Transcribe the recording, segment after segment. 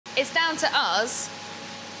It's down to us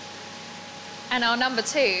and our number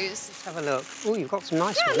twos. Let's have a look. Oh, you've got some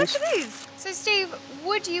nice ones. Yeah, look at these. So, Steve,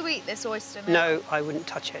 would you eat this oyster now? No, I wouldn't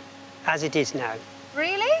touch it, as it is now.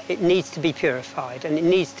 Really? It needs to be purified, and it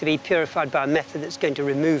needs to be purified by a method that's going to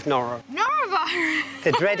remove Norovirus?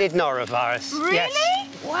 the dreaded norovirus. Really?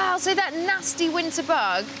 Yes. Wow, so that nasty winter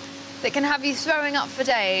bug that can have you throwing up for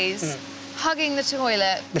days, hugging the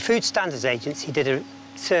toilet. The Food Standards Agency did a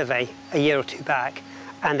survey a year or two back,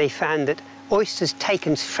 and they found that oysters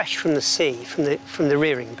taken fresh from the sea, from the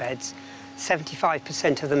rearing beds,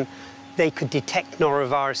 75% of them, they could detect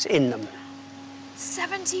norovirus in them.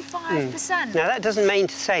 75%? Now, that doesn't mean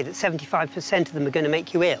to say that 75% of them are going to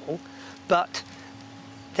make you ill, but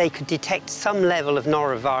they could detect some level of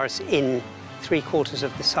norovirus in 3/4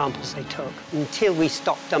 of the samples they took. Until we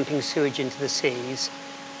stop dumping sewage into the seas,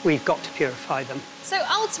 we've got to purify them. So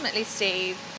ultimately, Steve,